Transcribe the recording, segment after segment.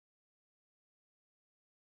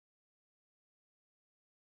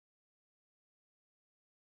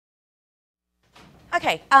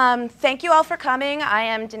Okay, thank you all for coming. I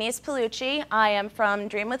am Denise Paolucci. I am from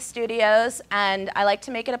Dreamwith Studios, and I like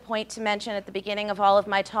to make it a point to mention at the beginning of all of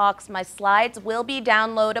my talks, my slides will be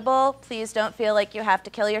downloadable. Please don't feel like you have to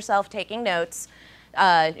kill yourself taking notes.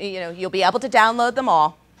 You'll be able to download them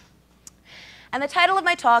all. And the title of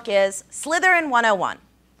my talk is Slytherin 101.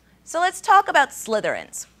 So let's talk about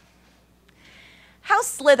Slytherins.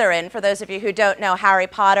 House Slytherin, for those of you who don't know Harry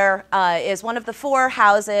Potter, is one of the 4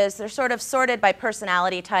 houses. They're sort of sorted by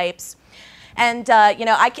personality types. And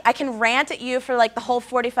I can rant at you for like the whole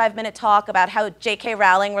 45-minute talk about how J.K.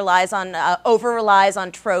 Rowling over-relies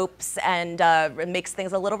on tropes and makes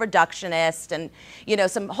things a little reductionist and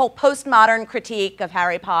some whole postmodern critique of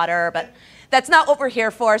Harry Potter. But that's not what we're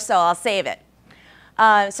here for, so I'll save it.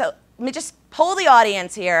 So let me just poll the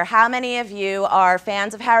audience here. How many of you are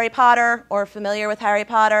fans of Harry Potter or familiar with Harry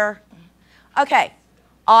Potter? Okay,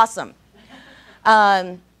 awesome.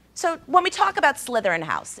 So when we talk about Slytherin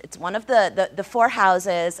House, it's one of the 4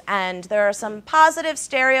 houses, and there are some positive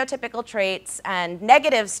stereotypical traits and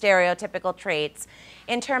negative stereotypical traits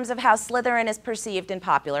in terms of how Slytherin is perceived in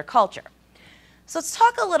popular culture. So let's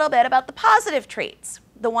talk a little bit about the positive traits,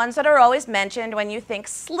 the ones that are always mentioned when you think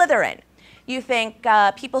Slytherin. You think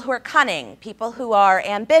people who are cunning, people who are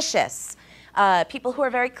ambitious, people who are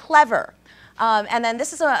very clever. And then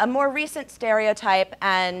this is a more recent stereotype,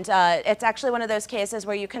 and it's actually one of those cases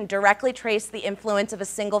where you can directly trace the influence of a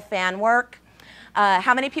single fan work.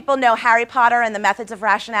 How many people know Harry Potter and the Methods of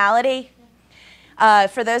Rationality?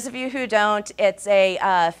 For those of you who don't, it's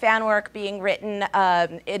a fan work being written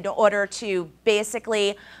in order to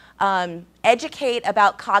basically educate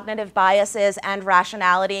about cognitive biases and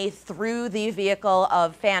rationality through the vehicle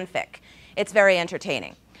of fanfic. It's very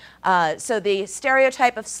entertaining. So the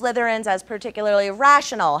stereotype of Slytherins as particularly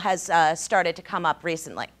rational has started to come up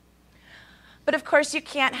recently. But of course, you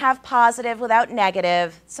can't have positive without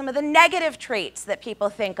negative. Some of the negative traits that people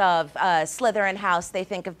think of Slytherin House, they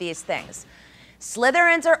think of these things.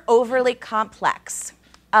 Slytherins are overly complex.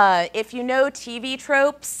 If you know TV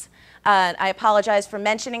tropes, I apologize for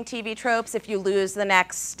mentioning TV tropes if you lose the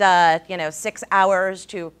next 6 hours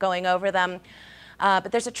to going over them.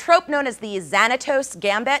 But there's a trope known as the Xanatos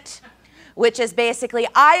Gambit, which is basically,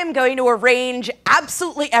 I am going to arrange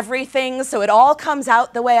absolutely everything so it all comes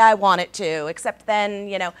out the way I want it to, except then,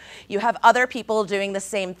 you have other people doing the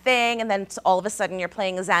same thing, and then all of a sudden you're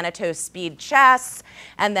playing Xanatos speed chess,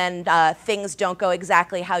 and then things don't go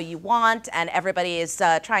exactly how you want, and everybody is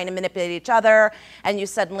trying to manipulate each other, and you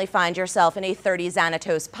suddenly find yourself in a 30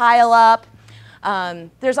 Xanatos pileup.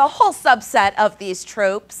 There's a whole subset of these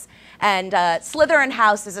tropes. And Slytherin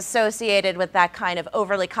House is associated with that kind of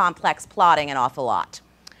overly complex plotting an awful lot.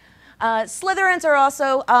 Slytherins are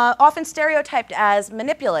also often stereotyped as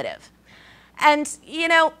manipulative. And,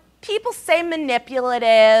 people say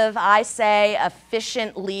manipulative, I say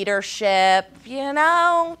efficient leadership,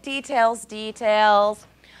 details, details.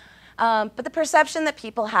 But the perception that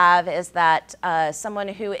people have is that someone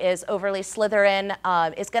who is overly Slytherin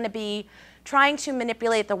is going to be trying to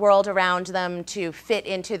manipulate the world around them to fit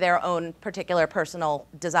into their own particular personal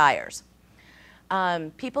desires.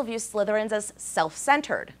 People view Slytherins as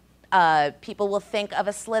self-centered. People will think of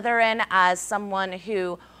a Slytherin as someone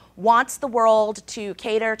who wants the world to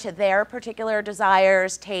cater to their particular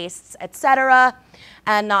desires, tastes, etc.,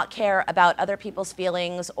 and not care about other people's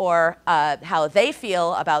feelings or how they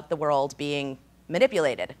feel about the world being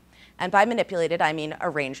manipulated. And by manipulated, I mean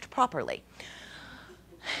arranged properly.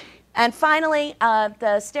 And finally,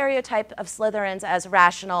 the stereotype of Slytherins as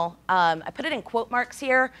rational, I put it in quote marks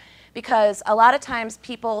here because a lot of times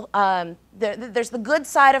people, there's the good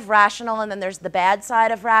side of rational and then there's the bad side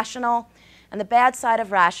of rational. And the bad side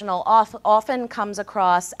of rational often comes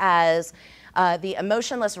across as the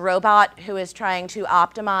emotionless robot who is trying to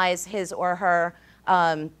optimize his or her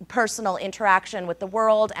personal interaction with the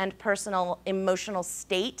world and personal emotional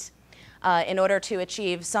state in order to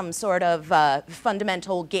achieve some sort of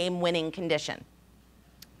fundamental game-winning condition.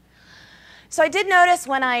 So I did notice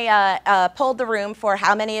when I polled the room for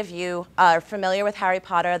how many of you are familiar with Harry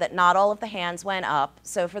Potter that not all of the hands went up.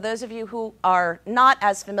 So for those of you who are not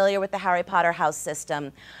as familiar with the Harry Potter house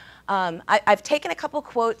system, I've taken a couple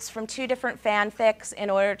quotes from 2 different fanfics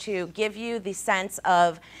in order to give you the sense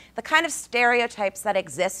of the kind of stereotypes that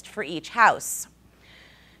exist for each house.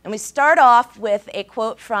 And we start off with a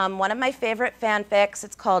quote from one of my favorite fanfics.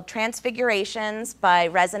 It's called Transfigurations by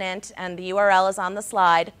Resonant, and the URL is on the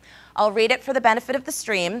slide. I'll read it for the benefit of the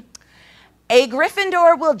stream. A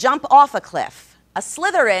Gryffindor will jump off a cliff. A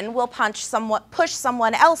Slytherin will push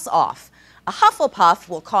someone else off. A Hufflepuff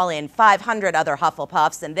will call in 500 other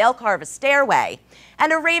Hufflepuffs, and they'll carve a stairway,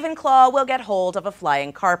 and a Ravenclaw will get hold of a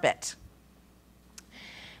flying carpet.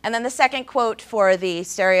 And then the second quote for the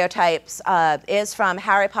stereotypes is from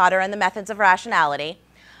Harry Potter and the Methods of Rationality.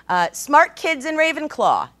 Smart kids in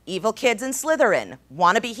Ravenclaw, evil kids in Slytherin,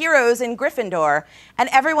 wannabe heroes in Gryffindor, and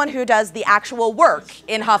everyone who does the actual work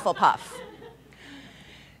in Hufflepuff.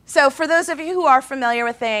 So for those of you who are familiar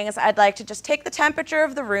with things, I'd like to just take the temperature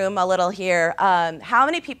of the room a little here. How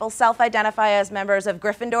many people self-identify as members of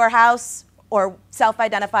Gryffindor House or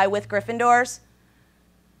self-identify with Gryffindors?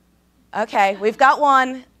 Okay, we've got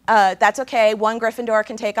one. That's okay. One Gryffindor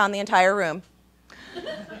can take on the entire room.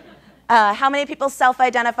 How many people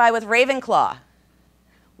self-identify with Ravenclaw?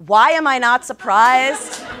 Why am I not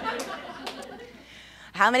surprised?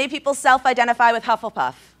 How many people self-identify with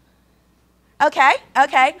Hufflepuff? Okay,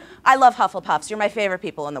 okay. I love Hufflepuffs. You're my favorite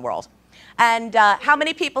people in the world. And how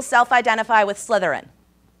many people self-identify with Slytherin?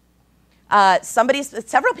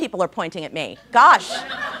 Several people are pointing at me. Gosh.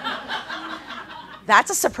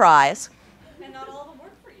 That's a surprise. And not all of them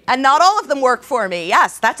work for you. And not all of them work for me.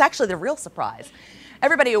 Yes, that's actually the real surprise.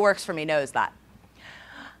 Everybody who works for me knows that.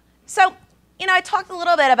 So, you know, I talked a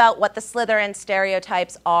little bit about what the Slytherin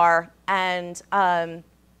stereotypes are, and the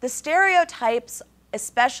stereotypes,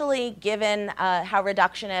 especially given how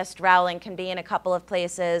reductionist Rowling can be in a couple of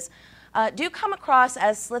places, do come across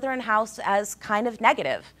as Slytherin House as kind of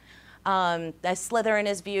negative. As Slytherin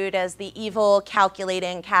is viewed as the evil,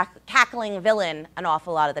 calculating, cackling villain an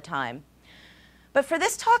awful lot of the time. But for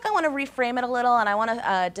this talk, I want to reframe it a little, and I want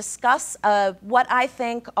to discuss what I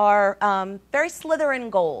think are very Slytherin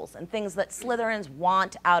goals and things that Slytherins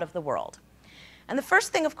want out of the world. And the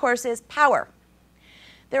first thing, of course, is power.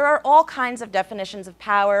 There are all kinds of definitions of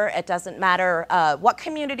power. It doesn't matter what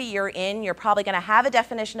community you're in, you're probably going to have a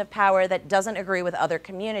definition of power that doesn't agree with other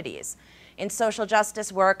communities. In social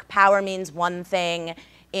justice work, power means one thing.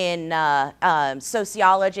 In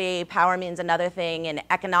sociology, power means another thing. In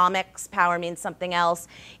economics, power means something else.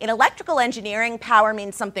 In electrical engineering, power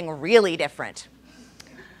means something really different.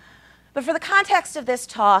 But for the context of this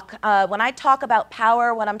talk, when I talk about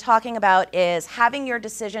power, what I'm talking about is having your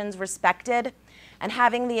decisions respected and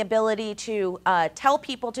having the ability to tell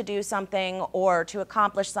people to do something or to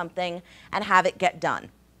accomplish something and have it get done.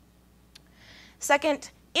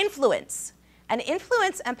 Second, influence. And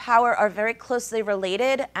influence and power are very closely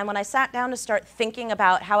related, and when I sat down to start thinking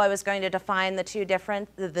about how I was going to define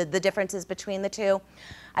the differences between the two,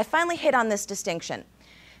 I finally hit on this distinction.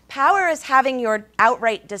 Power is having your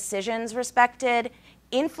outright decisions respected.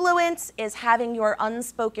 Influence is having your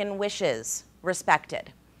unspoken wishes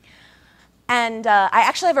respected. And I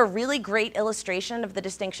actually have a really great illustration of the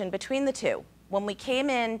distinction between the two. When we came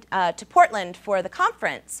in to Portland for the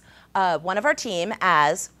conference, one of our team,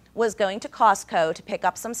 was going to Costco to pick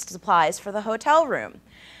up some supplies for the hotel room.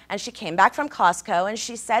 And she came back from Costco and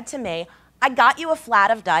she said to me, "I got you a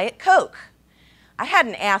flat of Diet Coke." I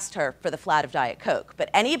hadn't asked her for the flat of Diet Coke, but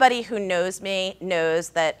anybody who knows me knows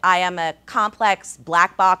that I am a complex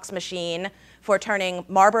black box machine for turning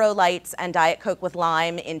Marlboro Lights and Diet Coke with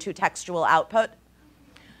lime into textual output.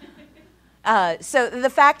 So the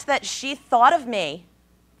fact that she thought of me,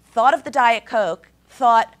 thought of the Diet Coke,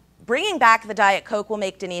 thought, bringing back the Diet Coke will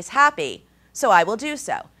make Denise happy, so I will do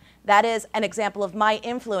so. That is an example of my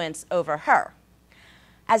influence over her.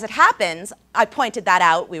 As it happens, I pointed that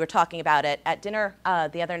out. We were talking about it at dinner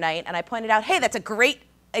the other night, and I pointed out, hey, that's a great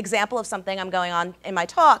example of something I'm going on in my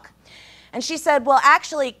talk. And she said, well,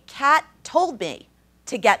 actually, Kat told me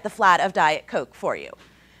to get the flat of Diet Coke for you.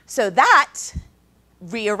 So that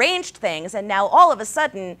rearranged things, and now all of a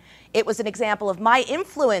sudden, it was an example of my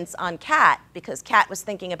influence on Kat because Kat was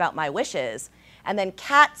thinking about my wishes, and then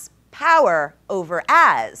Kat's power over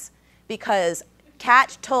Az because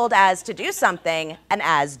Kat told Az to do something and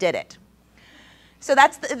Az did it. So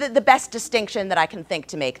that's the best distinction that I can think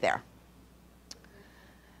to make there.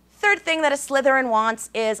 Third thing that a Slytherin wants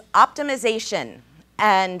is optimization.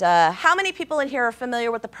 And how many people in here are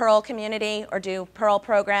familiar with the Perl community or do Perl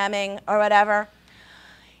programming or whatever?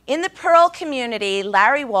 In the Perl community,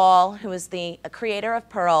 Larry Wall, who is the creator of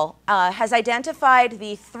Perl, has identified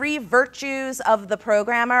the 3 virtues of the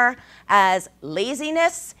programmer as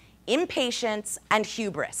laziness, impatience, and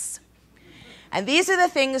hubris. And these are the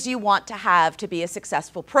things you want to have to be a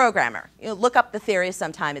successful programmer. You look up the theory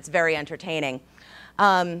sometime, it's very entertaining.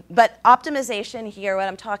 But optimization here, what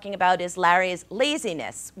I'm talking about is Larry's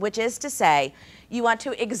laziness, which is to say, you want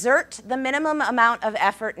to exert the minimum amount of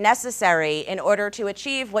effort necessary in order to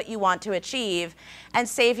achieve what you want to achieve and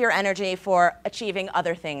save your energy for achieving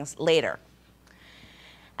other things later.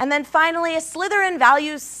 And then finally, a Slytherin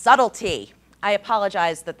values subtlety. I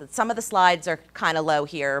apologize that some of the slides are kind of low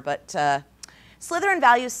here, but Slytherin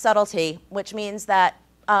values subtlety, which means that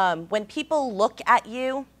when people look at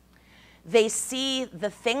you, they see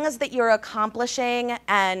the things that you're accomplishing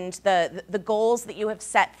and the goals that you have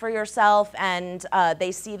set for yourself, and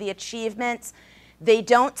they see the achievements. They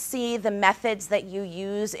don't see the methods that you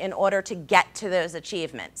use in order to get to those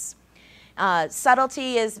achievements.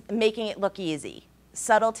 Subtlety is making it look easy.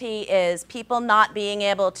 Subtlety is people not being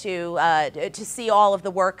able to see all of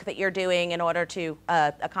the work that you're doing in order to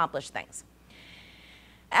accomplish things.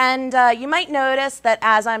 And you might notice that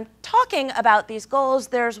as I'm talking about these goals,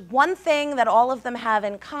 there's one thing that all of them have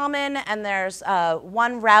in common, and there's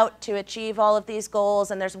one route to achieve all of these goals,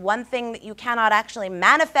 and there's one thing that you cannot actually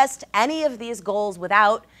manifest any of these goals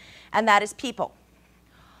without, and that is people.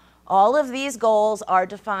 All of these goals are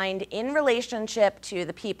defined in relationship to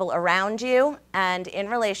the people around you and in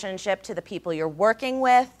relationship to the people you're working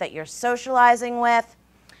with, that you're socializing with.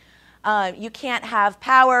 You can't have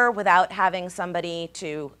power without having somebody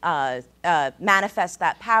to manifest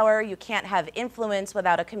that power. You can't have influence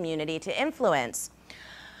without a community to influence.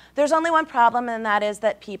 There's only one problem, and that is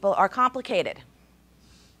that people are complicated.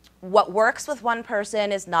 What works with one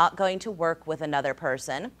person is not going to work with another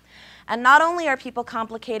person. And not only are people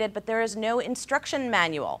complicated, but there is no instruction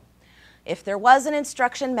manual. If there was an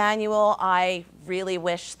instruction manual, I really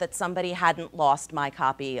wish that somebody hadn't lost my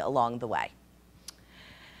copy along the way.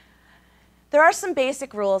 There are some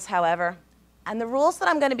basic rules, however, and the rules that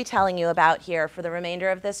I'm going to be telling you about here for the remainder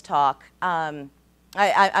of this talk, I'm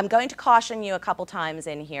going to caution you a couple times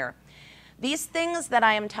in here. These things that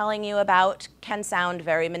I am telling you about can sound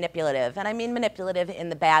very manipulative, and I mean manipulative in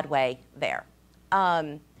the bad way there.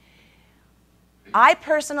 I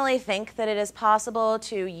personally think that it is possible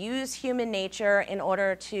to use human nature in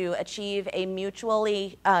order to achieve a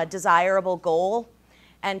mutually desirable goal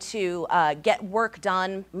and to get work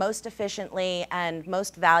done most efficiently and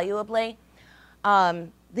most valuably.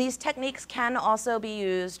 These techniques can also be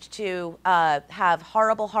used to have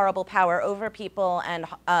horrible, horrible power over people and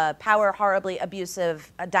power horribly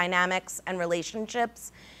abusive dynamics and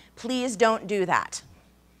relationships. Please don't do that.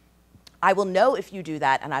 I will know if you do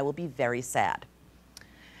that, and I will be very sad.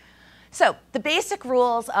 So the basic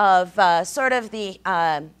rules of sort of the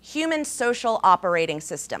human social operating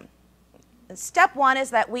system. Step one is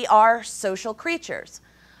that we are social creatures.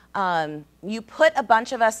 You put a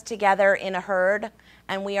bunch of us together in a herd,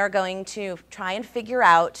 and we are going to try and figure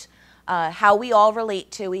out how we all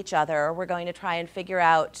relate to each other. We're going to try and figure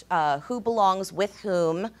out who belongs with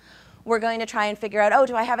whom. We're going to try and figure out, oh,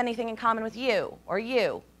 do I have anything in common with you or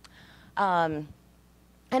you? And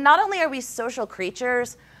not only are we social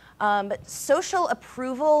creatures, but social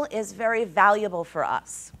approval is very valuable for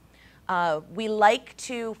us. We like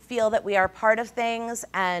to feel that we are part of things,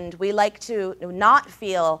 and we like to not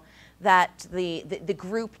feel that the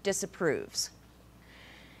group disapproves.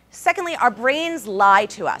 Secondly, our brains lie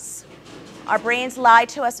to us. Our brains lie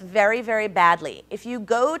to us very, very badly. If you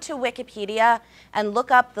go to Wikipedia and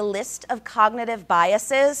look up the list of cognitive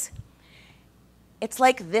biases, it's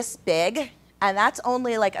like this big, and that's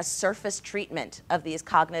only like a surface treatment of these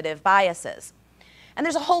cognitive biases. And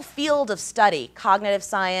there's a whole field of study, cognitive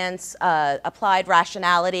science, applied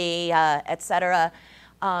rationality, et cetera,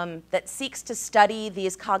 that seeks to study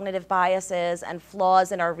these cognitive biases and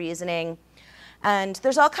flaws in our reasoning. And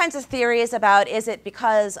there's all kinds of theories about, is it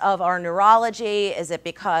because of our neurology? Is it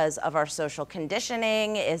because of our social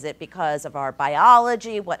conditioning? Is it because of our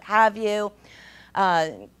biology? What have you?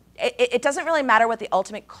 It doesn't really matter what the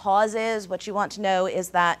ultimate cause is. What you want to know is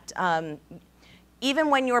that even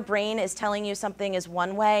when your brain is telling you something is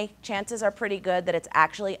one way, chances are pretty good that it's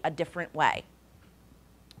actually a different way.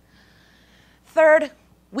 Third,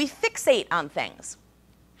 we fixate on things.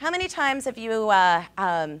 How many times have you had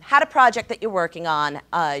a project that you're working on,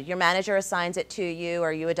 your manager assigns it to you,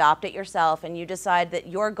 or you adopt it yourself, and you decide that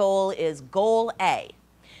your goal is goal A,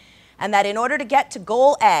 and that in order to get to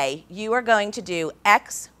goal A, you are going to do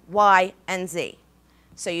X, Y, and Z.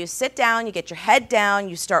 So you sit down, you get your head down,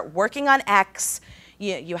 you start working on X,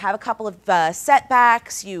 you have a couple of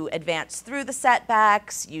setbacks, you advance through the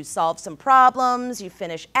setbacks, you solve some problems, you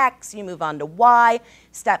finish X, you move on to Y,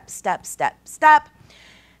 step, step, step, step.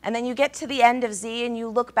 And then you get to the end of Z and you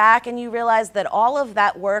look back and you realize that all of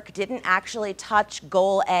that work didn't actually touch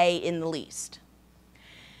goal A in the least.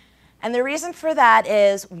 And the reason for that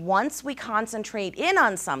is once we concentrate in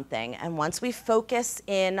on something and once we focus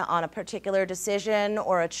in on a particular decision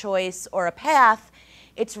or a choice or a path,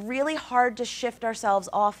 it's really hard to shift ourselves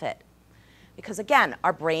off it. Because again,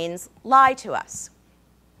 our brains lie to us.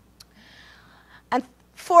 And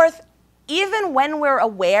fourth, even when we're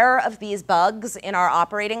aware of these bugs in our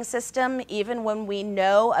operating system, even when we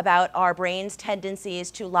know about our brain's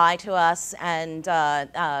tendencies to lie to us and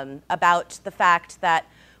about the fact that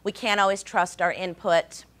we can't always trust our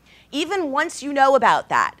input, even once you know about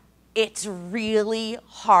that, it's really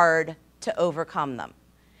hard to overcome them.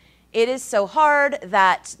 It is so hard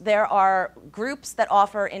that there are groups that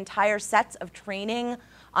offer entire sets of training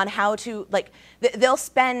on how to, like, they'll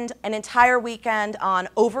spend an entire weekend on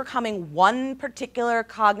overcoming one particular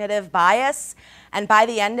cognitive bias, and by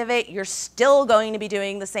the end of it, you're still going to be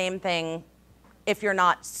doing the same thing if you're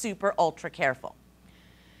not super ultra careful.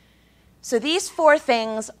 So these 4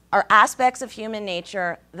 things are aspects of human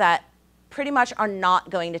nature that pretty much are not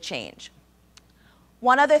going to change.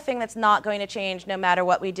 One other thing that's not going to change no matter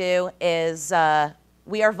what we do is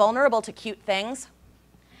we are vulnerable to cute things.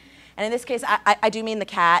 And in this case, I do mean the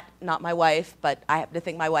cat, not my wife, but I happen to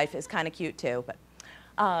think my wife is kind of cute too. But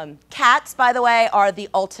cats, by the way, are the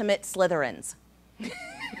ultimate Slytherins.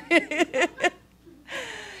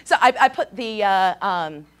 So I put the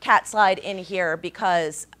cat slide in here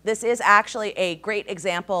because this is actually a great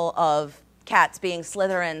example of cats being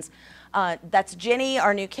Slytherins. That's Ginny,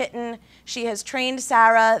 our new kitten. She has trained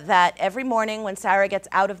Sarah that every morning when Sarah gets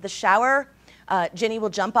out of the shower, Ginny will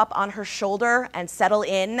jump up on her shoulder and settle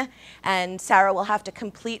in, and Sarah will have to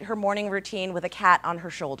complete her morning routine with a cat on her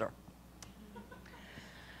shoulder.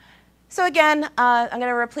 So again, I'm going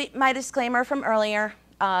to repeat my disclaimer from earlier.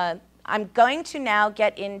 I'm going to now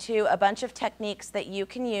get into a bunch of techniques that you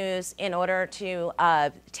can use in order to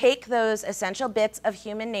take those essential bits of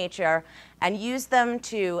human nature and use them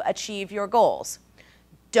to achieve your goals.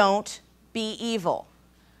 Don't be evil.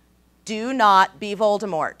 Do not be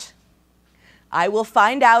Voldemort. I will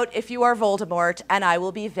find out if you are Voldemort, and I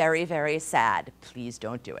will be very, very sad. Please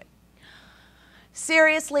don't do it.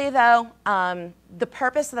 Seriously, though, the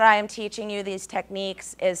purpose that I am teaching you these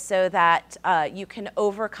techniques is so that you can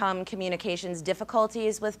overcome communications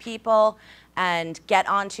difficulties with people and get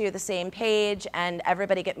onto the same page and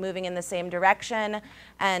everybody get moving in the same direction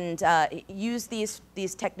and use these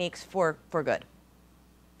techniques for good.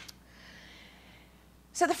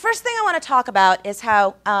 So the first thing I want to talk about is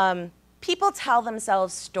how people tell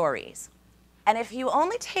themselves stories. And if you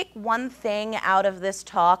only take one thing out of this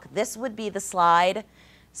talk, this would be the slide.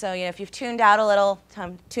 So if you've tuned out a little,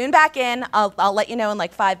 tune back in. I'll let you know in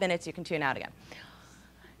like 5 minutes you can tune out again.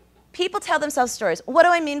 People tell themselves stories. What do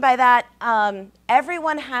I mean by that?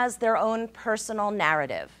 Everyone has their own personal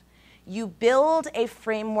narrative. You build a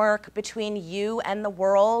framework between you and the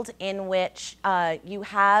world in which you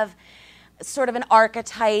have sort of an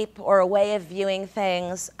archetype or a way of viewing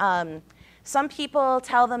things. Some people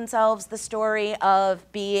tell themselves the story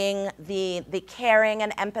of being the caring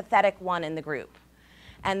and empathetic one in the group.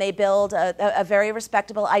 And they build a very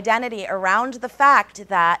respectable identity around the fact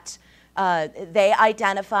that they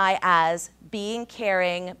identify as being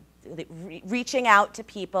caring, reaching out to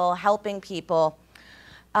people, helping people.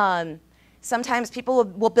 Sometimes people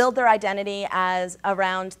will build their identity as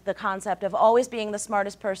around the concept of always being the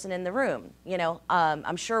smartest person in the room.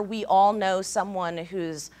 I'm sure we all know someone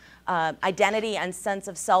whose identity and sense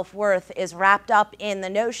of self-worth is wrapped up in the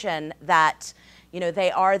notion that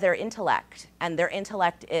they are their intellect, and their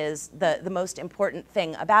intellect is the most important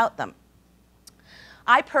thing about them.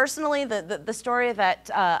 I personally, the story that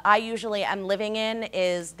I usually am living in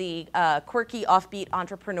is the quirky, offbeat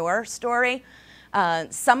entrepreneur story.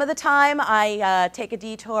 Some of the time I take a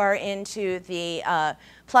detour into the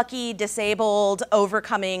plucky, disabled,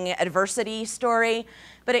 overcoming adversity story,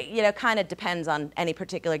 but it kind of depends on any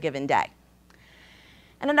particular given day.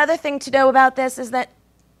 And another thing to know about this is that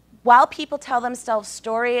while people tell themselves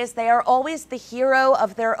stories, they are always the hero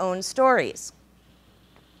of their own stories.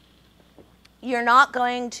 You're not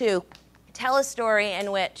going to tell a story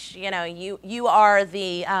in which you are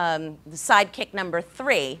the sidekick number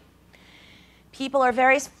 3. People are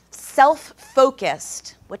very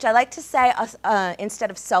self-focused, which I like to say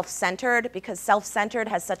instead of self-centered, because self-centered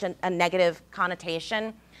has such a negative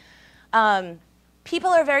connotation.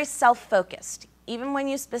 People are very self-focused. Even when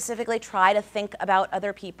you specifically try to think about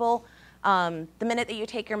other people, the minute that you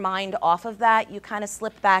take your mind off of that, you kind of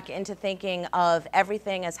slip back into thinking of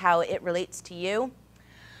everything as how it relates to you.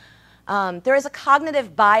 There is a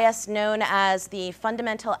cognitive bias known as the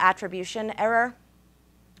fundamental attribution error.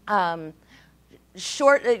 The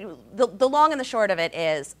long and the short of it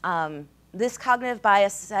is this cognitive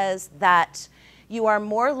bias says that you are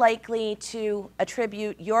more likely to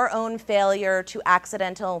attribute your own failure to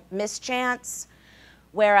accidental mischance,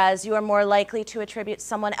 whereas you are more likely to attribute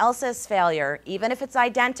someone else's failure, even if it's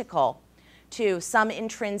identical, to some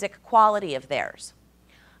intrinsic quality of theirs.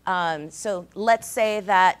 So let's say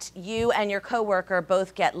that you and your coworker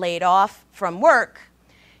both get laid off from work.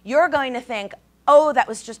 You're going to think, oh, that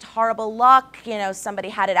was just horrible luck. You know, somebody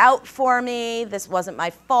had it out for me. This wasn't my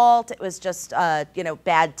fault. It was just, you know,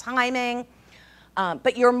 bad timing.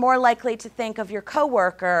 But you're more likely to think of your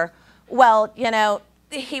coworker, well, you know,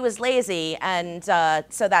 he was lazy, and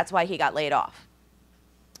so that's why he got laid off.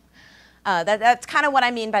 That's kind of what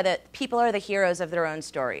I mean by the people are the heroes of their own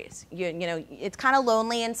stories. You know, it's kind of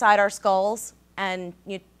lonely inside our skulls, and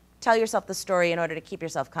you tell yourself the story in order to keep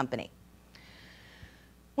yourself company.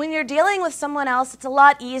 When you're dealing with someone else, it's a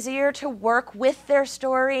lot easier to work with their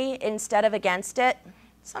story instead of against it.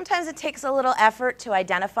 Sometimes it takes a little effort to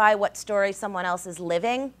identify what story someone else is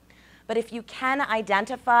living, but if you can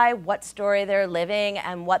identify what story they're living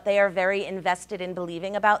and what they are very invested in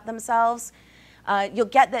believing about themselves, you'll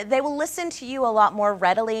get that they will listen to you a lot more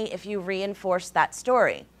readily if you reinforce that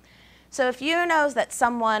story. So if you know that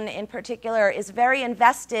someone in particular is very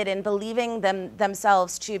invested in believing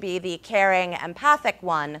themselves to be the caring, empathic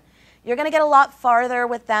one, you're going to get a lot farther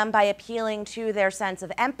with them by appealing to their sense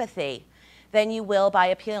of empathy than you will by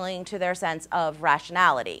appealing to their sense of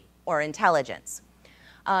rationality or intelligence.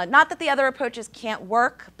 Not that the other approaches can't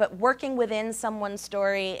work, but working within someone's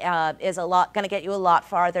story is going to get you a lot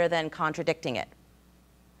farther than contradicting it.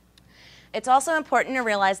 It's also important to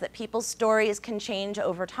realize that people's stories can change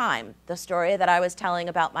over time. The story that I was telling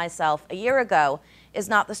about myself a year ago is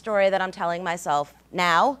not the story that I'm telling myself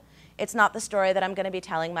now. It's not the story that I'm going to be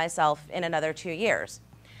telling myself in another 2 years.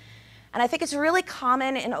 And I think it's really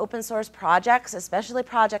common in open source projects, especially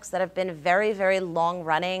projects that have been very, very long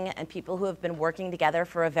running and people who have been working together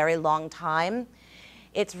for a very long time.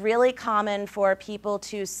 It's really common for people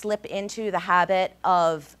to slip into the habit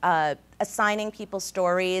of assigning people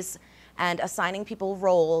stories and assigning people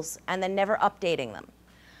roles and then never updating them.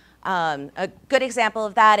 A good example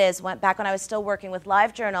of that is back when I was still working with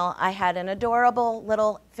LiveJournal, I had an adorable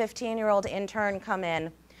little 15-year-old intern come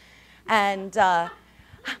in, and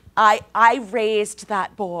I raised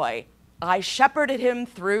that boy. I shepherded him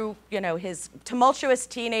through, you know, his tumultuous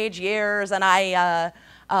teenage years, and I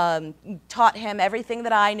taught him everything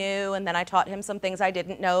that I knew, and then I taught him some things I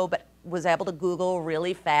didn't know but was able to Google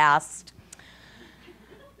really fast.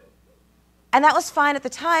 And that was fine at the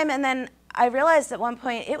time, and then I realized at one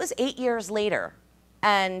point it was 8 years later,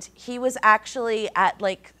 and he was actually at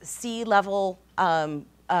like C-level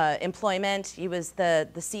employment. He was the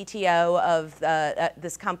CTO of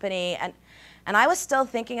this company, and I was still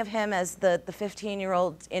thinking of him as the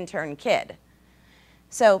 15-year-old intern kid.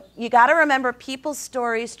 So you got to remember, people's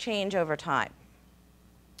stories change over time.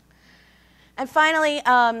 And finally,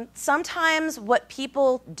 sometimes what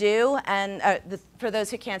people do, and for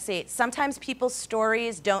those who can't see, sometimes people's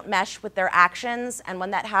stories don't mesh with their actions, and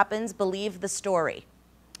when that happens, believe the story.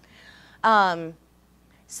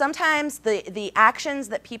 Sometimes the actions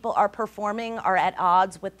that people are performing are at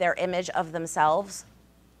odds with their image of themselves.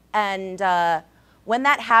 And when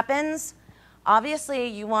that happens, obviously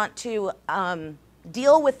you want to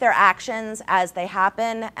deal with their actions as they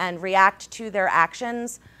happen and react to their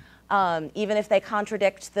actions, even if they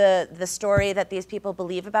contradict the story that these people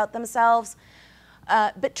believe about themselves.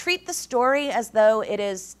 But treat the story as though it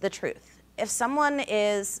is the truth. If someone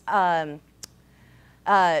is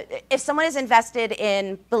invested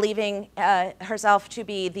in believing herself to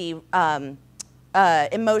be the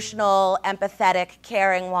emotional, empathetic,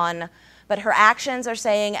 caring one, but her actions are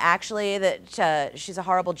saying actually that she's a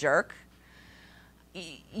horrible jerk,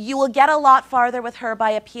 you will get a lot farther with her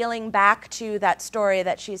by appealing back to that story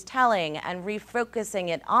that she's telling and refocusing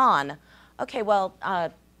it on, okay, well,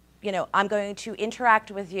 you know, I'm going to interact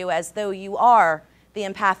with you as though you are the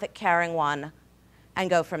empathic, caring one, and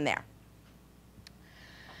go from there.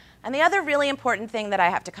 And the other really important thing that I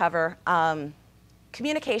have to cover,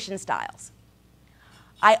 communication styles.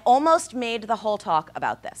 I almost made the whole talk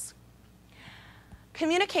about this.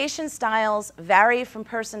 Communication styles vary from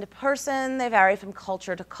person to person. They vary from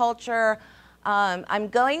culture to culture. I'm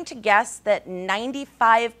going to guess that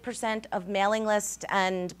 95% of mailing list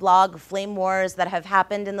and blog flame wars that have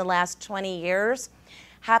happened in the last 20 years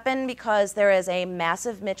happen because there is a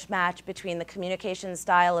massive mismatch between the communication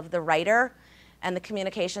style of the writer and the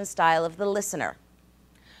communication style of the listener.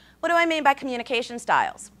 What do I mean by communication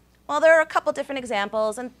styles? Well, there are a couple different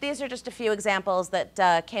examples, and these are just a few examples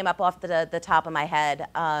that came up off the top of my head.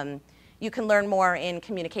 You can learn more in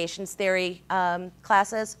communications theory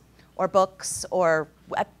classes or books, or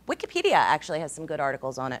Wikipedia actually has some good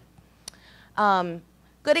articles on it.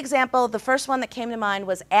 Good example, the first one that came to mind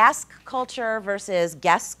was ask culture versus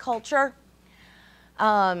guess culture.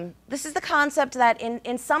 This is the concept that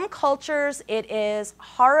in some cultures it is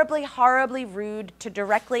horribly, horribly rude to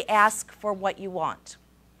directly ask for what you want.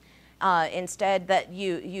 Instead that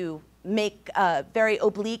you make very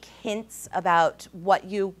oblique hints about what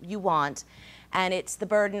you want, and it's the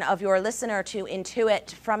burden of your listener to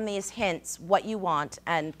intuit from these hints what you want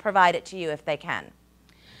and provide it to you if they can.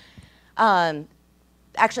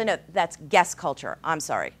 Actually, no, that's guess culture. I'm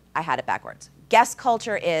sorry, I had it backwards. Guess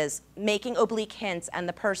culture is making oblique hints, and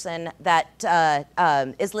the person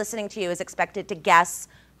that is listening to you is expected to guess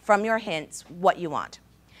from your hints what you want.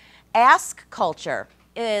 Ask culture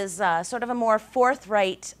is sort of a more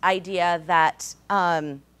forthright idea that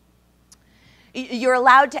you're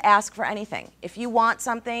allowed to ask for anything. If you want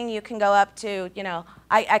something, you can go up to,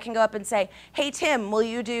 I can go up and say, hey, Tim, will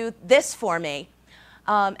you do this for me?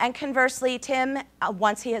 And conversely, Tim,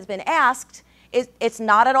 once he has been asked, it's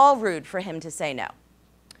not at all rude for him to say no.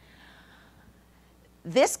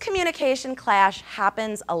 This communication clash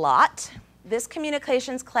happens a lot. This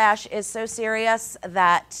communications clash is so serious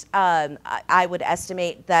that I would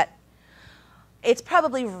estimate that it's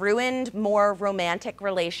probably ruined more romantic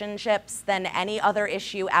relationships than any other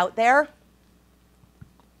issue out there.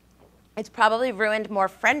 It's probably ruined more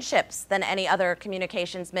friendships than any other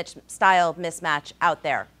communications style mismatch out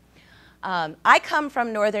there. I come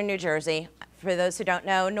from northern New Jersey. For those who don't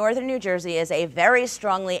know, northern New Jersey is a very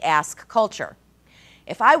strongly ask culture.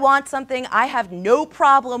 If I want something, I have no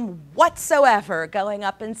problem whatsoever going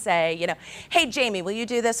up and say, hey, Jamie, will you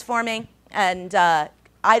do this for me? And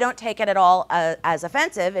I don't take it at all as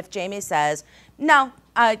offensive if Jamie says, no,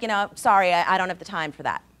 sorry, I don't have the time for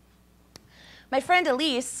that. My friend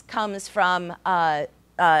Elise comes from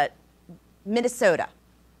Minnesota.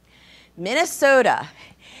 Minnesota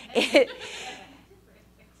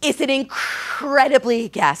is an incredibly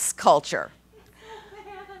guess culture.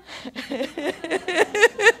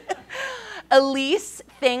 Elise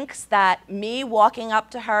thinks that me walking up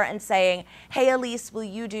to her and saying, hey, Elise, will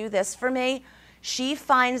you do this for me? She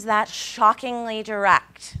finds that shockingly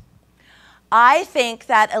direct. I think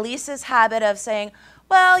that Elise's habit of saying,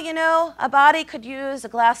 well, a body could use a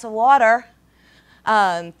glass of water,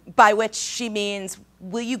 by which she means,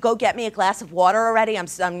 will you go get me a glass of water already? I'm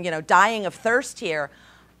dying of thirst here.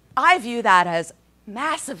 I view that as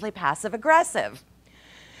massively passive-aggressive.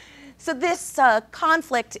 So this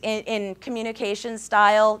conflict in communication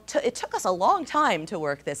style, it took us a long time to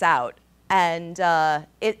work this out, and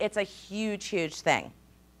it's a huge, huge thing.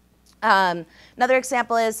 Another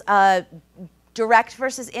example is direct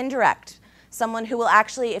versus indirect. Someone who will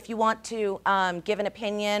actually, if you want to give an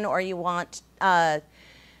opinion or you want to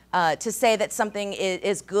say that something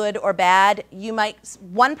is good or bad,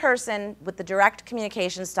 one person with the direct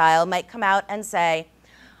communication style might come out and say,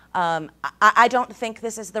 I don't think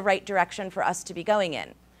this is the right direction for us to be going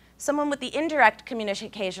in. Someone with the indirect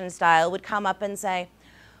communication style would come up and say,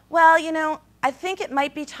 well, I think it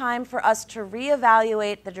might be time for us to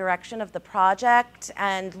reevaluate the direction of the project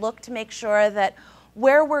and look to make sure that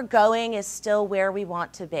where we're going is still where we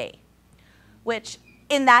want to be, which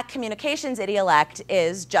in that communications idiolect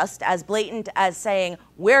is just as blatant as saying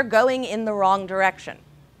we're going in the wrong direction.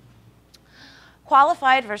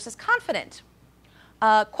 Qualified versus confident.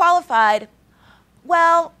 Qualified,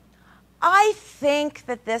 well, I think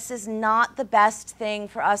that this is not the best thing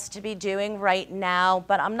for us to be doing right now,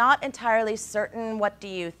 but I'm not entirely certain. What do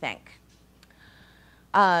you think?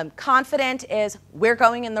 Confident is we're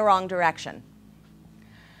going in the wrong direction.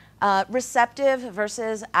 Receptive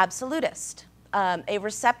versus absolutist. A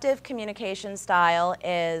receptive communication style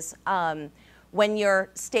is when you're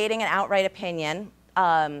stating an outright opinion,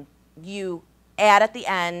 you add at the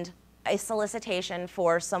end a solicitation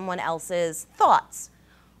for someone else's thoughts.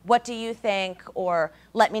 What do you think? Or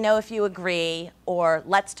let me know if you agree, or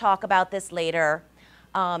let's talk about this later.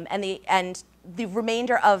 And the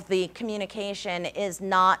remainder of the communication is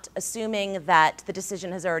not assuming that the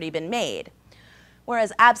decision has already been made.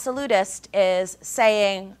 Whereas absolutist is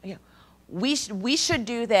saying, we should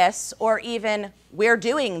do this, or even we're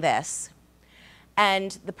doing this.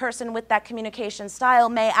 And the person with that communication style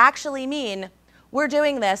may actually mean we're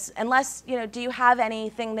doing this, unless, do you have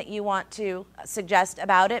anything that you want to suggest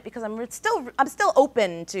about it? Because I'm still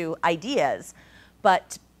open to ideas,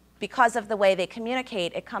 but because of the way they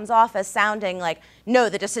communicate, it comes off as sounding like, no,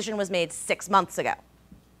 the decision was made 6 months ago.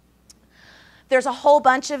 There's a whole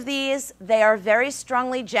bunch of these. They are very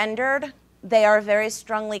strongly gendered. They are very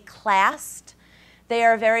strongly classed. They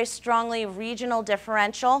are very strongly regional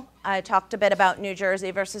differential. I talked a bit about New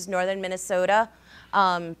Jersey versus northern Minnesota.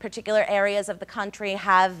 Particular areas of the country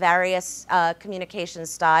have various communication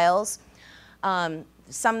styles.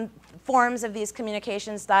 Some forms of these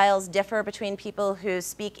communication styles differ between people who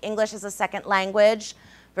speak English as a second language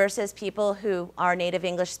versus people who are native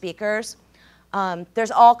English speakers.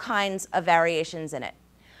 There's all kinds of variations in it.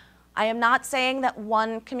 I am not saying that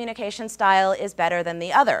one communication style is better than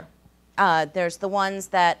the other. There's the ones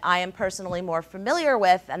that I am personally more familiar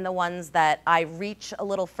with and the ones that I reach a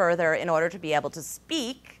little further in order to be able to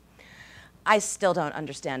speak. I still don't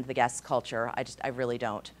understand the guest culture. I really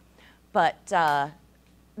don't. But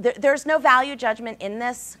there's no value judgment in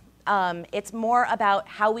this. It's more about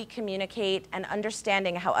how we communicate and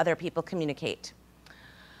understanding how other people communicate.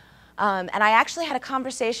 And I actually had a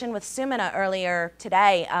conversation with Sumina earlier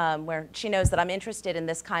today where she knows that I'm interested in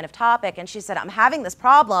this kind of topic, and she said, I'm having this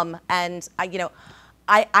problem, and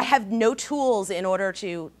I have no tools in order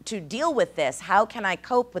to deal with this. How can I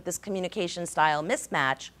cope with this communication style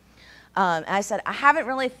mismatch? And I said, I haven't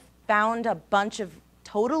really found a bunch of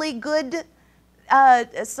totally good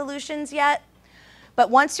solutions yet. But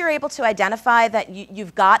once you're able to identify that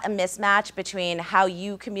you've got a mismatch between how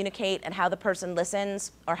you communicate and how the person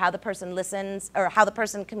listens, or how the person listens, or how the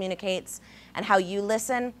person communicates and how you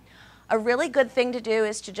listen, a really good thing to do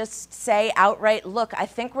is to just say outright, look, I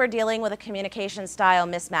think we're dealing with a communication style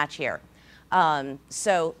mismatch here.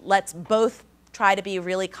 So let's both try to be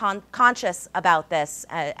really conscious about this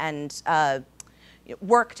and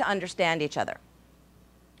work to understand each other.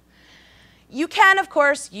 You can, of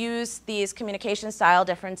course, use these communication style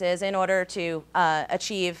differences in order to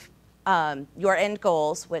achieve your end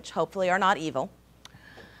goals, which hopefully are not evil.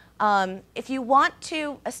 If you want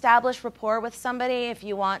to establish rapport with somebody, if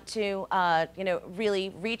you want to really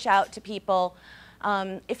reach out to people,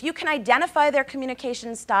 if you can identify their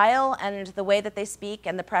communication style and the way that they speak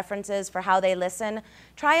and the preferences for how they listen,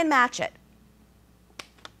 try and match it.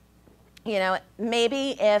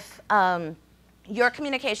 Maybe if your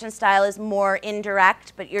communication style is more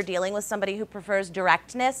indirect, but you're dealing with somebody who prefers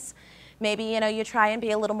directness, maybe you try and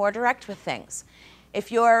be a little more direct with things.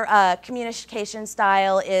 If your communication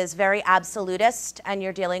style is very absolutist and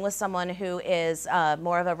you're dealing with someone who is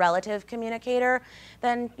more of a relative communicator,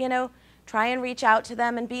 then try and reach out to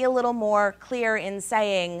them and be a little more clear in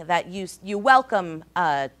saying that you welcome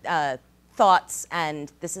thoughts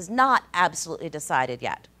and this is not absolutely decided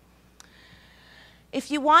yet. If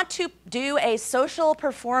you want to do a social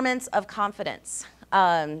performance of confidence,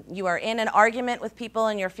 you are in an argument with people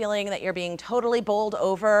and you're feeling that you're being totally bowled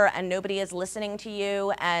over and nobody is listening to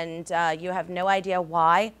you and you have no idea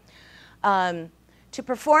why. To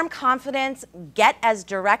perform confidence, get as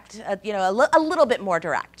direct, a little bit more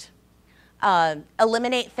direct.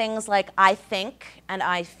 Eliminate things like I think and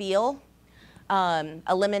I feel.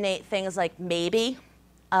 Eliminate things like maybe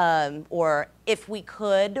or if we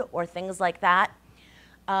could or things like that.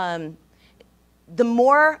 The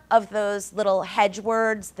more of those little hedge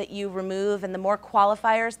words that you remove and the more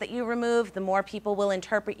qualifiers that you remove, the more people will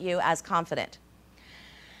interpret you as confident.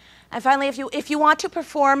 And finally, if you want to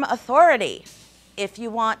perform authority, if you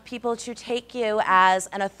want people to take you as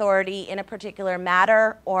an authority in a particular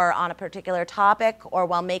matter or on a particular topic or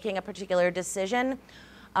while making a particular decision,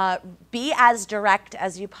 be as direct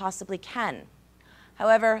as you possibly can.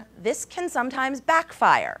 However, this can sometimes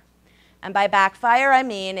backfire. And by backfire, I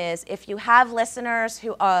mean is if you have listeners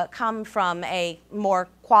who come from a more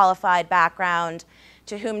qualified background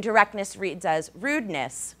to whom directness reads as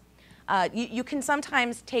rudeness, you can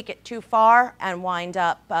sometimes take it too far and wind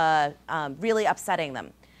up really upsetting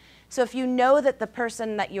them. So if you know that the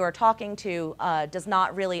person that you are talking to does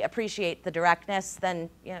not really appreciate the directness,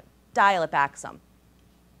 then dial it back some.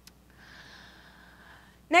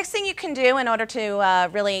 Next thing you can do in order to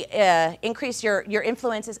really increase your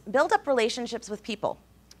influence is build up relationships with people.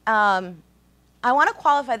 I want to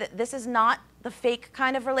qualify that this is not the fake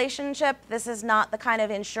kind of relationship. This is not the kind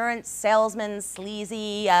of insurance salesman,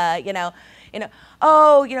 sleazy, how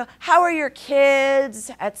are your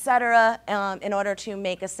kids, etc., in order to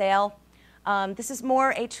make a sale. This is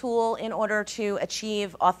more a tool in order to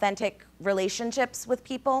achieve authentic relationships with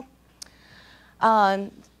people.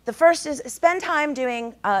 The first is spend time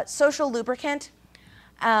doing social lubricant.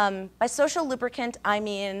 By social lubricant, I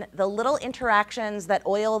mean the little interactions that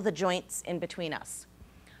oil the joints in between us.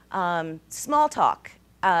 Small talk,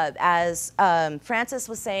 as Frances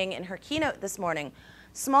was saying in her keynote this morning,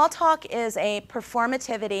 small talk is a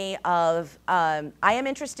performativity of I am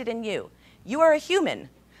interested in you. You are a human.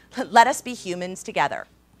 Let us be humans together.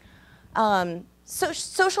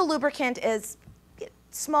 Social lubricant is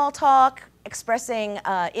small talk, expressing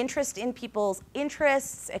interest in people's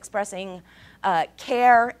interests, expressing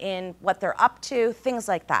care in what they're up to, things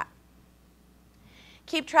like that.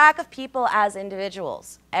 keep track of people as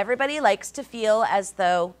individuals. Everybody likes to feel as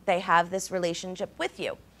though they have this relationship with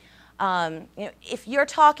you. If you're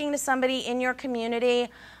talking to somebody in your community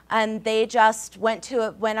and they just went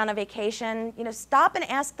on a vacation, stop and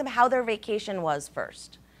ask them how their vacation was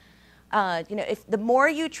first. If the more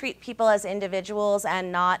you treat people as individuals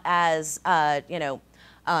and not as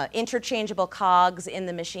interchangeable cogs in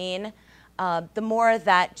the machine, the more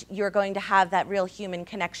that you're going to have that real human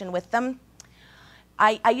connection with them.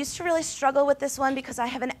 I used to really struggle with this one because I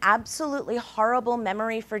have an absolutely horrible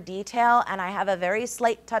memory for detail and I have a very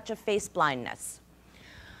slight touch of face blindness.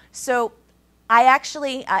 So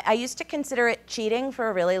I used to consider it cheating for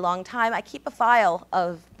a really long time. I keep a file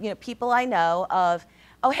of people I know of,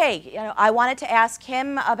 oh hey, I wanted to ask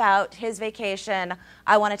him about his vacation.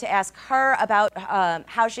 I wanted to ask her about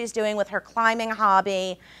how she's doing with her climbing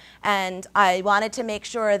hobby. And I wanted to make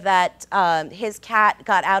sure that his cat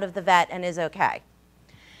got out of the vet and is okay.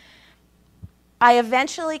 I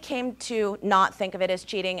eventually came to not think of it as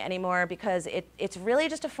cheating anymore because it's really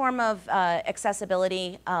just a form of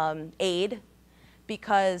accessibility aid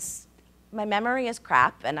because my memory is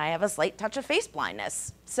crap and I have a slight touch of face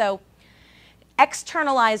blindness. So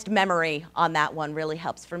externalized memory on that one really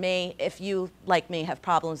helps for me. If you, like me, have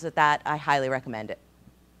problems with that, I highly recommend it.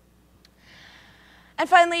 And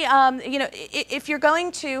finally, if you're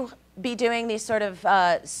going to be doing these sort of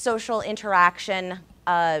social interaction,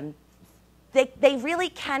 they really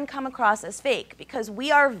can come across as fake because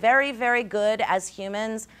we are very, very good as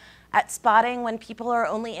humans at spotting when people are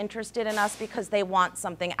only interested in us because they want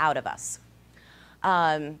something out of us.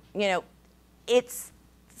 It's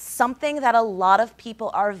something that a lot of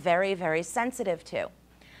people are very, very sensitive to.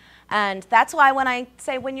 And that's why when I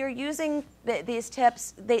say when you're using these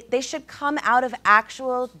tips, they should come out of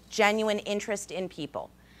actual, genuine interest in people.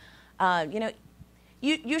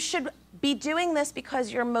 You should be doing this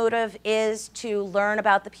because your motive is to learn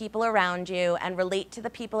about the people around you and relate to the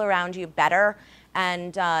people around you better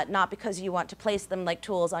and not because you want to place them like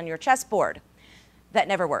tools on your chessboard. That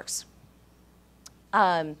never works.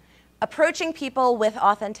 Approaching people with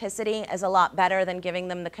authenticity is a lot better than giving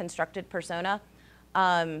them the constructed persona.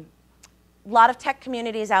 A lot of tech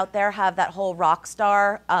communities out there have that whole rock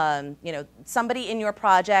star. Somebody in your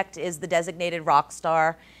project is the designated rock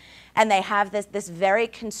star. And they have this very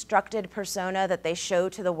constructed persona that they show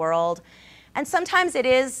to the world. And sometimes it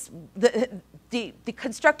is, the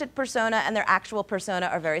constructed persona and their actual persona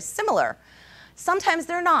are very similar. Sometimes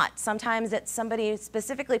they're not. Sometimes it's somebody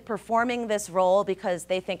specifically performing this role because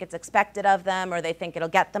they think it's expected of them or they think it'll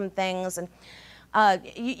get them things. And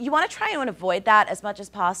you want to try and avoid that as much as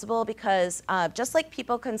possible because just like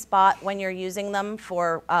people can spot when you're using them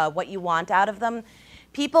for what you want out of them,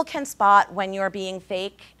 people can spot when you're being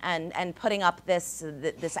fake and putting up this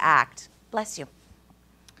act. Bless you.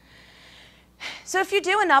 So if you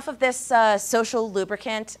do enough of this social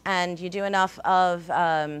lubricant and you do enough of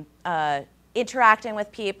interacting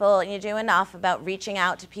with people and you do enough about reaching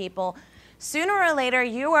out to people, sooner or later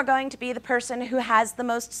you are going to be the person who has the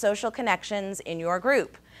most social connections in your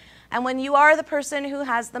group. And when you are the person who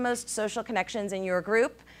has the most social connections in your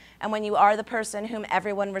group, and when you are the person whom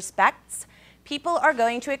everyone respects, people are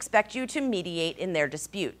going to expect you to mediate in their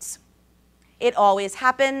disputes. It always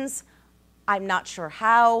happens. I'm not sure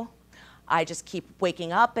how. I just keep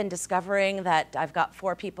waking up and discovering that I've got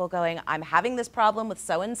 4 people going, I'm having this problem with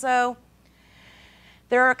so-and-so.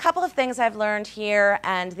 There are a couple of things I've learned here,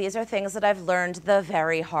 and these are things that I've learned the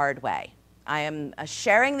very hard way. I am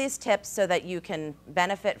sharing these tips so that you can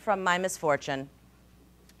benefit from my misfortune.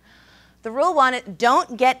 The rule 1,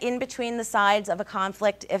 don't get in between the sides of a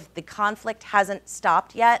conflict if the conflict hasn't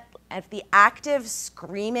stopped yet. If the active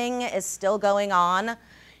screaming is still going on,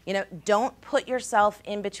 don't put yourself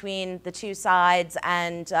in between the 2 sides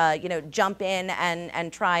and jump in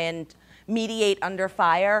and try and mediate under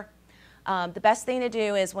fire. The best thing to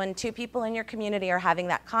do is when 2 people in your community are having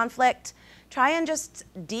that conflict, try and just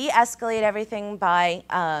de-escalate everything by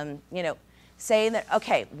saying that,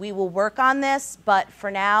 okay, we will work on this, but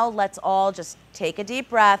for now, let's all just take a deep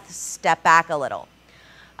breath, step back a little.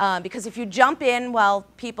 Because if you jump in while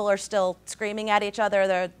people are still screaming at each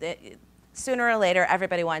other, sooner or later,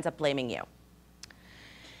 everybody winds up blaming you.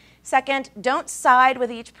 Second, don't side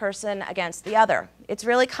with each person against the other. It's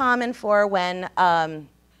really common for when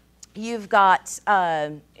you've got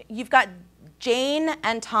Jane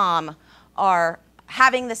and Tom are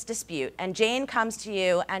having this dispute, and Jane comes to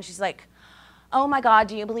you and she's like, oh my God,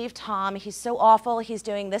 do you believe Tom? He's so awful. He's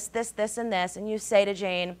doing this, this, this, and this. And you say to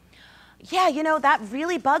Jane, yeah, that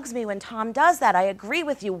really bugs me when Tom does that. I agree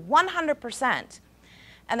with you 100%.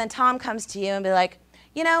 And then Tom comes to you and be like,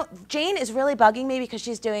 you know, Jane is really bugging me because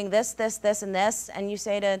she's doing this, this, this, and this. And you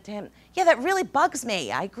say to him, yeah, that really bugs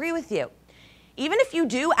me. I agree with you. Even if you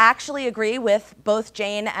do actually agree with both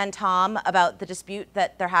Jane and Tom about the dispute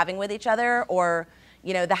that they're having with each other, or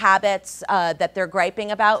you know, the habits that they're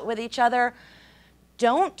griping about with each other,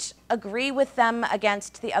 don't agree with them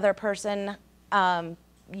against the other person.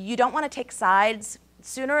 You don't want to take sides.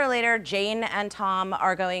 Sooner or later, Jane and Tom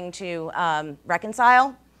are going to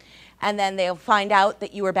reconcile, and then they'll find out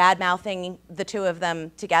that you were bad-mouthing the two of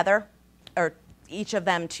them together, or each of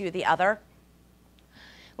them to the other.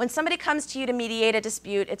 When somebody comes to you to mediate a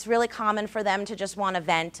dispute, it's really common for them to just want to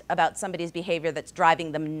vent about somebody's behavior that's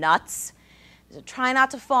driving them nuts. So try not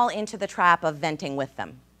to fall into the trap of venting with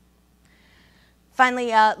them.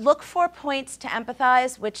 Finally, look for points to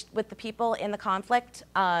empathize with the people in the conflict.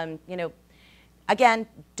 You know, again,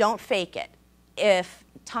 don't fake it. If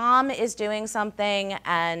Tom is doing something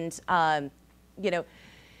and you know,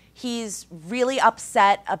 he's really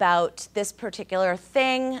upset about this particular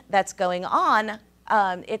thing that's going on,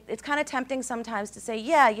 it's kind of tempting sometimes to say,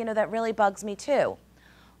 yeah, you know, that really bugs me too.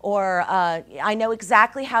 Or I know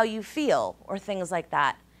exactly how you feel, or things like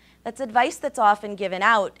that. That's advice that's often given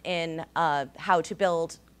out in how to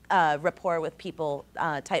build rapport with people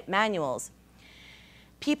type manuals.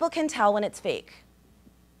 People can tell when it's fake.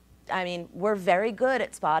 I mean, we're very good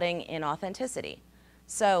at spotting inauthenticity.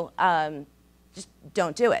 So just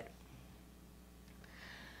don't do it.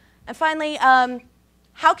 And finally,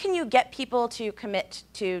 how can you get people to commit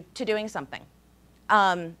to doing something?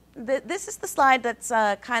 This is the slide that's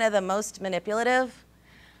kind of the most manipulative.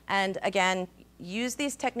 And again, use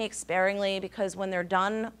these techniques sparingly, because when they're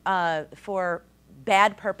done for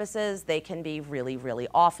bad purposes, they can be really, really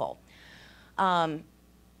awful.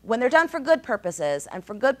 When they're done for good purposes, and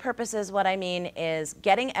for good purposes what I mean is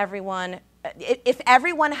getting everyone, if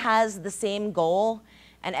everyone has the same goal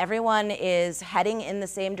and everyone is heading in the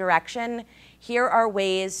same direction, here are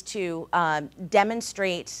ways to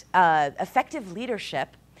demonstrate effective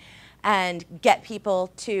leadership and get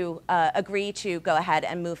people to agree to go ahead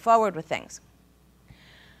and move forward with things.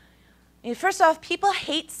 First off, people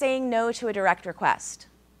hate saying no to a direct request.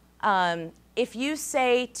 If you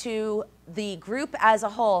say to the group as a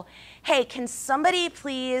whole, hey, can somebody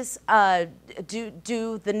please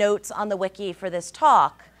do the notes on the wiki for this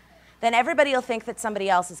talk, then everybody will think that somebody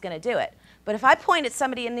else is going to do it. But if I point at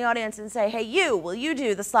somebody in the audience and say, hey, will you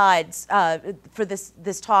do the slides for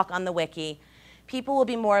this talk on the wiki, people will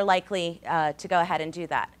be more likely to go ahead and do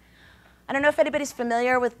that. I don't know if anybody's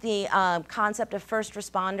familiar with the concept of first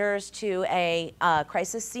responders to a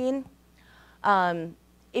crisis scene.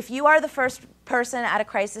 If you are the first person at a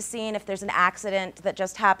crisis scene, if there's an accident that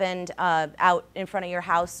just happened out in front of your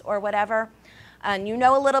house or whatever, and you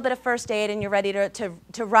know a little bit of first aid and you're ready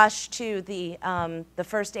to rush to the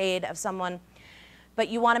first aid of someone, but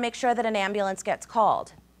you want to make sure that an ambulance gets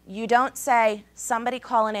called. You don't say, somebody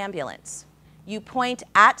call an ambulance. You point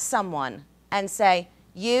at someone and say,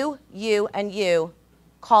 you, and you,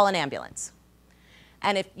 call an ambulance.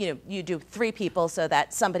 And if you do 3 people so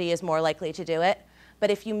that somebody is more likely to do it. But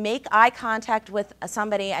if you make eye contact with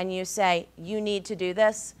somebody and you say, you need to do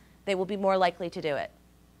this, they will be more likely to do it.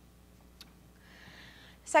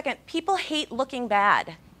 Second, people hate looking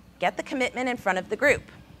bad. Get the commitment in front of the group.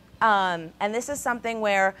 And this is something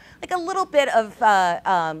where like a little bit of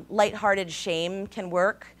lighthearted shame can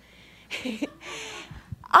work.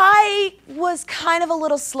 I was kind of a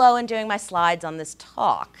little slow in doing my slides on this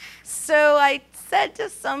talk. So I said to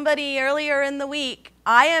somebody earlier in the week,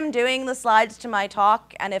 I am doing the slides to my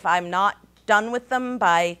talk, and if I'm not done with them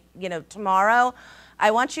by tomorrow,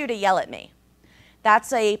 I want you to yell at me.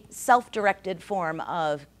 That's a self-directed form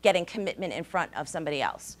of getting commitment in front of somebody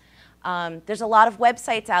else. There's a lot of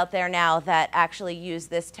websites out there now that actually use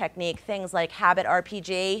this technique, things like Habit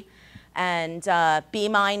RPG and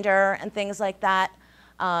Beeminder and things like that,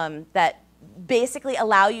 that basically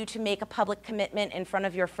allow you to make a public commitment in front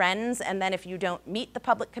of your friends, and then if you don't meet the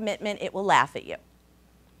public commitment, it will laugh at you.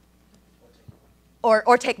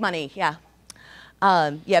 Or take money, yeah.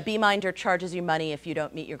 Yeah, Beeminder charges you money if you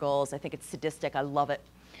don't meet your goals. I think it's sadistic. I love it.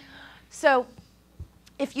 So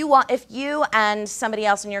if you and somebody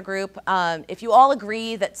else in your group, if you all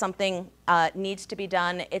agree that something needs to be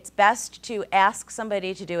done, it's best to ask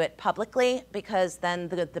somebody to do it publicly, because then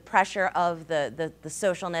the pressure of the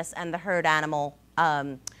socialness and the herd animal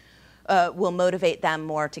will motivate them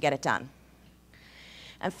more to get it done.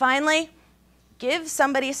 And finally, give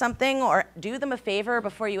somebody something or do them a favor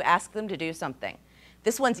before you ask them to do something.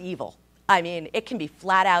 This one's evil. I mean, it can be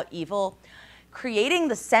flat out evil. Creating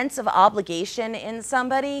the sense of obligation in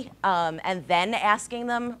somebody and then asking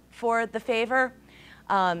them for the favor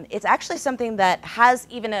It's actually something that has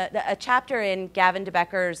even a chapter in Gavin de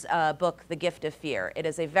Becker's book, The Gift of Fear. It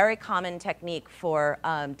is a very common technique for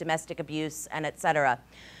domestic abuse and et cetera.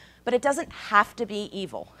 But it doesn't have to be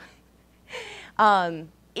evil.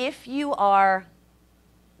 If you are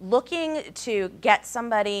looking to get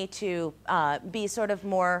somebody to be sort of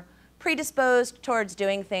more predisposed towards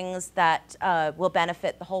doing things that will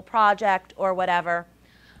benefit the whole project or whatever,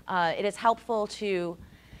 it is helpful to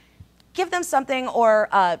give them something or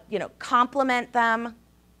compliment them,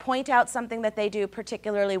 point out something that they do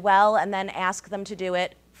particularly well, and then ask them to do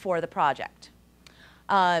it for the project.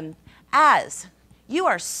 As you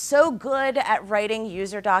are so good at writing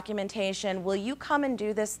user documentation, will you come and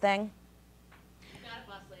do this thing? Got it,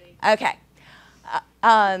 boss lady. Okay.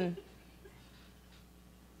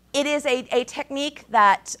 It is a technique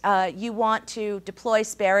that you want to deploy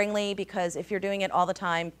sparingly, because if you're doing it all the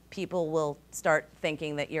time, people will start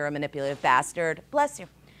thinking that you're a manipulative bastard. Bless you.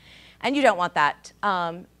 And you don't want that.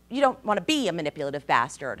 You don't want to be a manipulative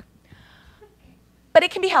bastard. But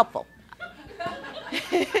it can be helpful.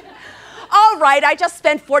 All right, I just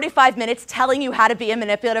spent 45 minutes telling you how to be a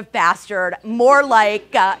manipulative bastard. More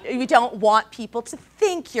like you don't want people to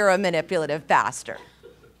think you're a manipulative bastard.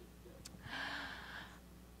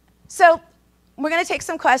 So we're going to take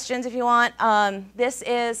some questions if you want. This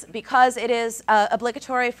is, because it is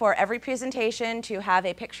obligatory for every presentation to have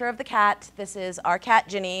a picture of the cat. This is our cat,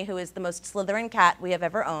 Ginny, who is the most Slytherin cat we have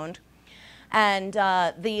ever owned. And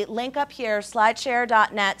the link up here,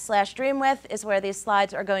 slideshare.net/dreamwith, is where these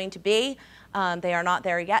slides are going to be. They are not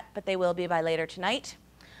there yet, but they will be by later tonight.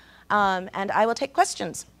 And I will take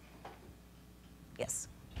questions. Yes?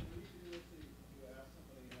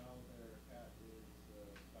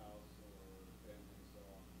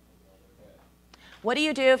 What do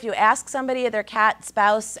you do if you ask somebody their cat,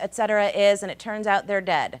 spouse, etc. is, and it turns out they're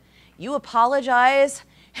dead? You apologize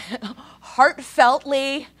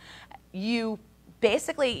heartfeltly. You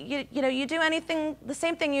basically, you do anything, the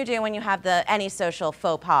same thing you do when you have any social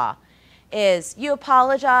faux pas, is you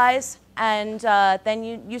apologize, and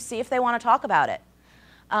then you see if they want to talk about it.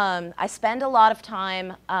 I spend a lot of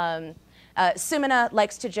time, Sumina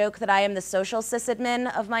likes to joke that I am the social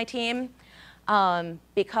sysadmin of my team.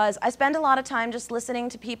 Because I spend a lot of time just listening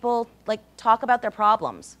to people talk about their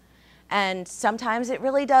problems. And sometimes it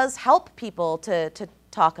really does help people to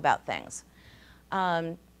talk about things.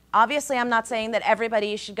 Obviously, I'm not saying that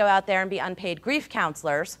everybody should go out there and be unpaid grief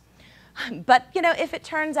counselors. But, if it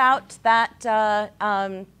turns out that,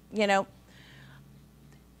 I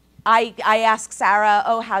ask Sarah,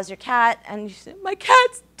 oh, how's your cat? And she said, my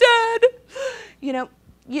cat's dead. You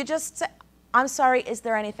just say, I'm sorry, is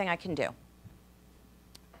there anything I can do?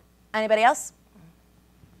 Anybody else?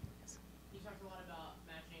 You talked a lot about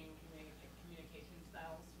matching communication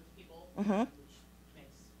styles with people, Mm-hmm. which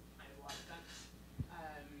makes kind of a lot of sense.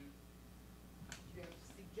 Do you have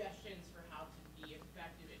suggestions for how to be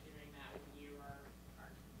effective at doing that when you are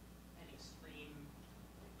an extreme?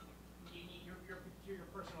 Your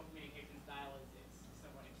personal communication style is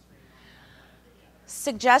somewhat extreme on one end or the other.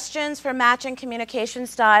 Suggestions for matching communication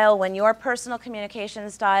style when your personal communication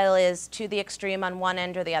style is to the extreme on one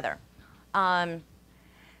end or the other.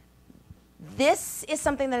 This is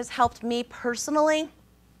something that has helped me personally,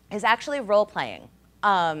 is actually role-playing.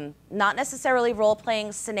 Not necessarily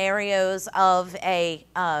role-playing scenarios of a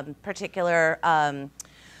particular,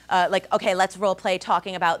 okay, let's role-play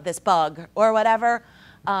talking about this bug or whatever,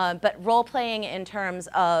 but role-playing in terms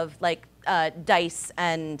of dice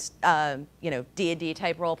and D&D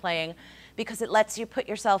type role-playing, because it lets you put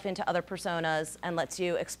yourself into other personas and lets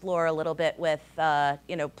you explore a little bit with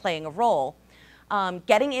playing a role.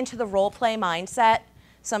 Getting into the role-play mindset,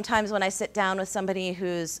 sometimes when I sit down with somebody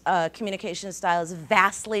whose communication style is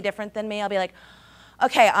vastly different than me, I'll be like,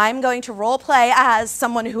 okay, I'm going to role-play as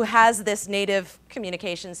someone who has this native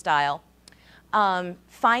communication style.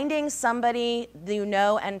 Finding somebody you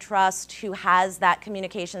know and trust who has that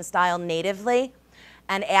communication style natively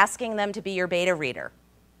and asking them to be your beta reader.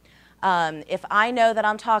 If I know that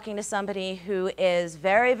I'm talking to somebody who is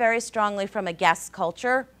very, very strongly from a guest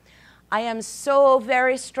culture, I am so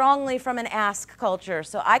very strongly from an ask culture.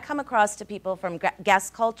 So I come across to people from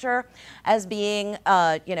guest culture as being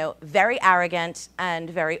very arrogant and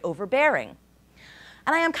very overbearing.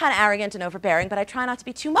 And I am kind of arrogant and overbearing, but I try not to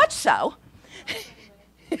be too much so.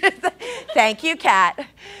 Thank you, Kat.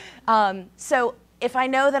 So if I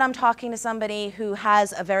know that I'm talking to somebody who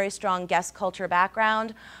has a very strong guest culture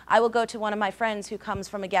background, I will go to one of my friends who comes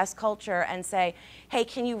from a guest culture and say, hey,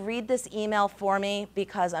 can you read this email for me?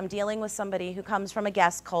 Because I'm dealing with somebody who comes from a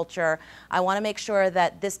guest culture. I want to make sure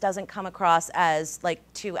that this doesn't come across as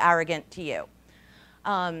too arrogant to you.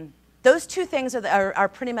 Those two things are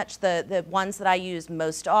pretty much the ones that I use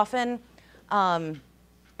most often.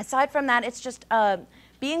 Aside from that, it's just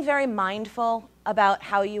being very mindful about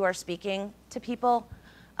how you are speaking to people.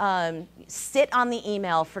 Sit on the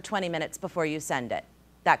email for 20 minutes before you send it,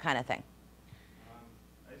 that kind of thing.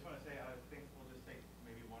 I just want to say, I think we'll just take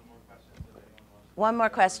maybe one more question. So that anyone wants to One more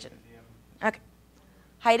question. Okay.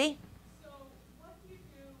 Heidi? So what do you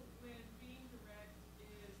do when being direct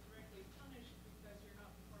is directly punished because you're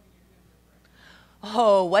not performing your gender correctly?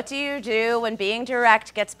 Oh, what do you do when being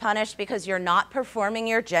direct gets punished because you're not performing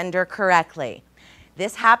your gender correctly?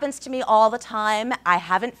 This happens to me all the time. I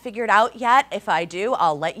haven't figured out yet. If I do,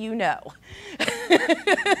 I'll let you know.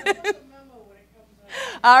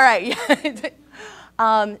 All right.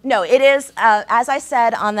 No, it is, as I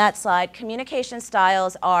said on that slide, communication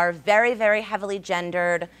styles are very, very heavily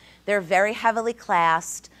gendered. They're very heavily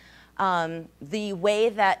classed. The way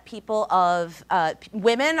that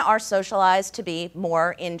women are socialized to be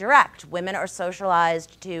more indirect. Women are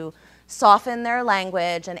socialized to soften their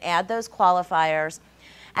language and add those qualifiers.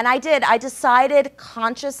 And I decided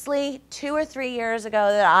consciously 2 or 3 years ago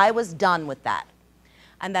that I was done with that.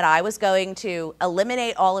 And that I was going to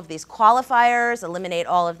eliminate all of these qualifiers, eliminate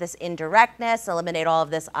all of this indirectness, eliminate all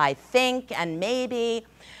of this I think and maybe.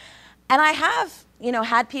 And I have,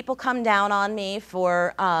 had people come down on me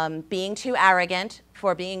for being too arrogant,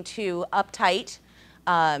 for being too uptight,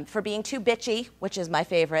 for being too bitchy, which is my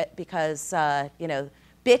favorite because,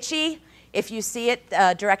 bitchy, if you see it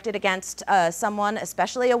directed against someone,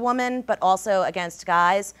 especially a woman, but also against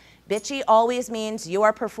guys, bitchy always means you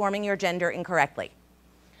are performing your gender incorrectly.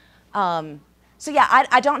 So yeah,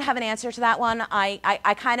 I don't have an answer to that one.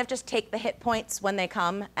 I kind of just take the hit points when they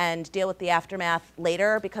come and deal with the aftermath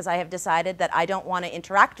later because I have decided that I don't want to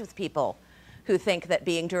interact with people who think that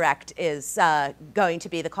being direct is going to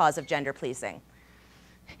be the cause of gender pleasing.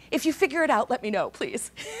 If you figure it out, let me know,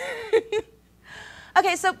 please.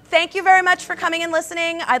 Okay, so thank you very much for coming and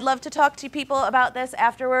listening. I'd love to talk to people about this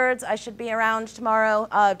afterwards. I should be around tomorrow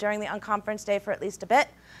during the unconference day for at least a bit.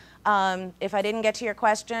 If I didn't get to your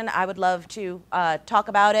question, I would love to talk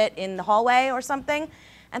about it in the hallway or something.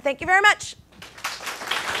 And thank you very much.